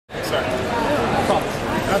sorry.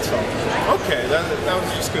 That's all. Okay, that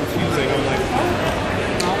was just confusing. I'm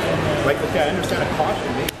like, okay, I understand a caution.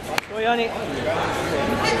 Go, Yoni.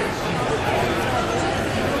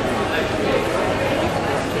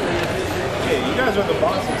 Okay, you guys are the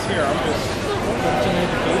bosses here. I'm just.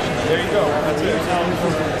 There you go. That's it.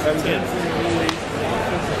 That's it.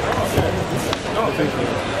 No, thank you.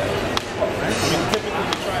 I mean, typically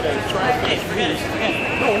we try to finish.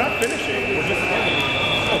 No, we're not finishing. We're just ending.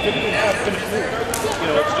 No, typically we're not finishing. You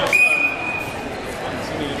know, it's just.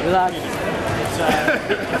 Relax. It's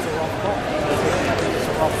a rough call. It's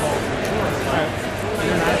a rough call. Alright.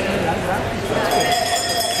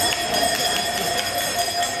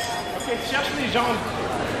 Okay, cherche les gens,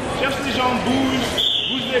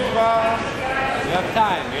 bouge les bras. You have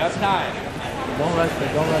time, you have time. Don't rush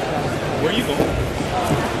it, don't rush it. Where are you going?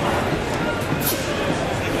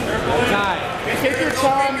 Time. Okay, take your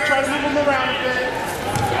time, try to move them around a bit.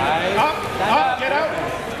 Guys, Up, get out.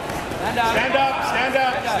 Stand up. Stand up, stand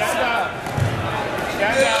up, stand up.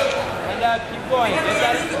 Stand up. Stand up, keep going. Get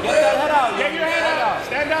that head out. Get your head out.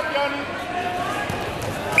 Stand up, Yoni.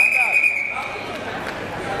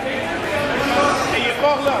 Et il est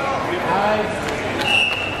fort là.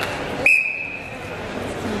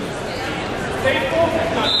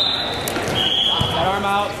 That arm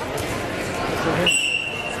out.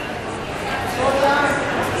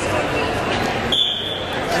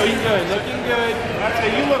 Looking good, looking good. Okay,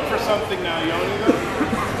 you look for something now, Yoni.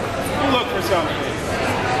 You look for something.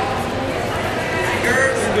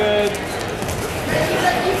 Looking good.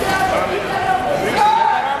 Get that arm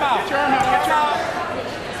out. Get your arm out. Get your arm out.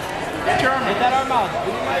 Get your arm out. Get that arm out.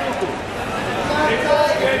 Give me my yuku.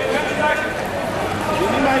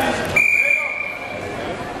 Give me my yuku.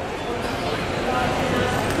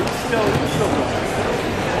 Still going.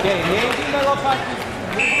 Okay, nie idziemy łopatki.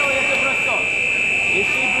 Blisko jeszcze prosto.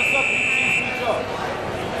 Jeszcze brzuszok, brzuszok.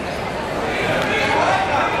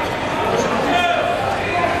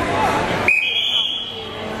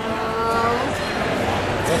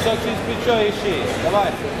 Brzuszok через плечо ищи.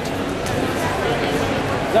 Давай.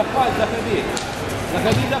 Захват, заходи.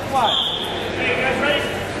 Заходи, захват.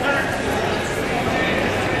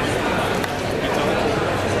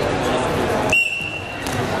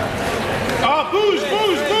 Ah, bouge,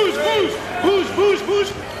 bouge, bouge, bouge. Bouge, bouge,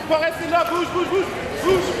 bouge. Faut rester là, bouge, bouge, bouge.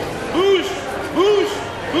 Bouge, bouge, bouge,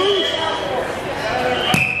 bouge.